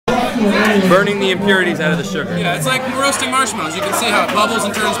Burning the impurities out of the sugar. Yeah, it's like roasting marshmallows. You can see how it bubbles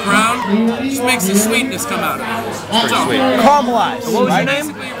and turns brown. It just makes the sweetness come out of it. It's pretty sweet. Caramelized. What was your name?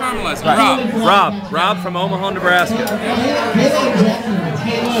 Basically, you're caramelizing. Rob. Rob from Omaha, Nebraska.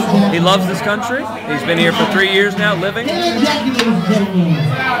 He loves this country. He's been here for 3 years now, living.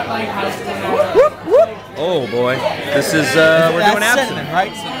 Oh boy, this is we're doing absinthe,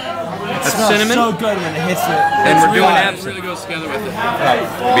 right? That's cinnamon. So good when it hits it. And we're doing absinthe. It really goes together with it. Right.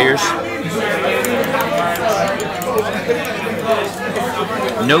 Beers.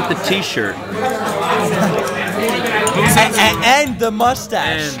 Note the T-shirt. And the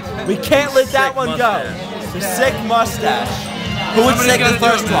mustache. And we can't let that one mustache. go. The sick mustache. Who would take the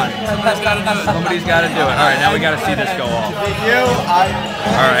first one? Somebody's got to do it. All right, now we got to see this go off.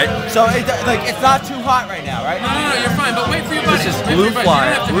 All right. So it's not too hot right now, right? No, you're fine. But wait for your buddy. This is blue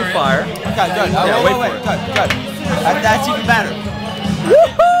fire. Blue fire. Okay, good. Yeah, wait for it. Good. That's even better.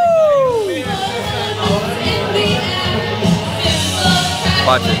 Woohoo!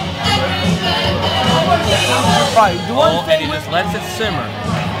 Watch it. Right. The one And he just lets it simmer.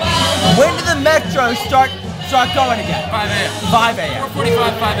 When did the metro start going again? 5 a.m. 5 a.m.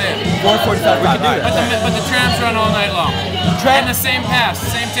 4:45, 5 a.m. 4:45. We can do that. But the trams run all night long. And the same pass, the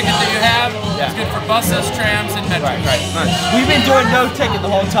same ticket that you have, is good for buses, trams, and metros. Right. Nice. We've been doing no ticket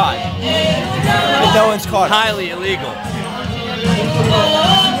the whole time. But no one's caught us. Highly illegal.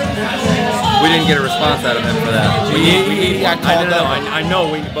 We didn't get a response out of him for that. We need. I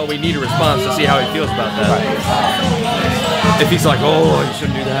know, but we need a response to see how he feels about that. Right. If he's like, oh, you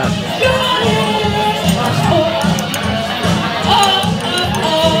shouldn't do that.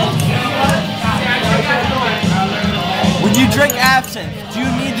 When you drink absinthe, do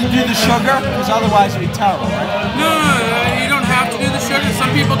you need to do the sugar? Because otherwise it'd be terrible, right? No, you don't have to do the sugar. Some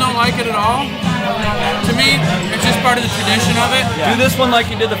people don't like it at all. To me, it's just part of the tradition of it. Yeah. Do this one like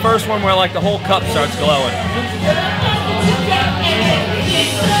you did the first one, where like the whole cup starts glowing.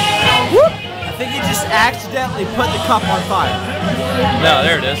 Whoop! I think you just accidentally put the cup on fire. No,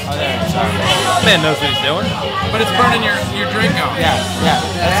 there it is. Oh, there. Sorry. Man knows what he's doing. But it's burning your drink out. Yeah.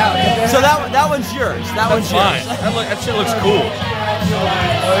 So that one's yours. That's fine. Yours. That shit looks cool.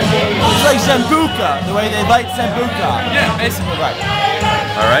 It's like Sambuca, the way they light Sambuca. Yeah, basically. Right.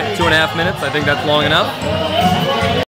 All right, 2.5 minutes. I think that's long enough.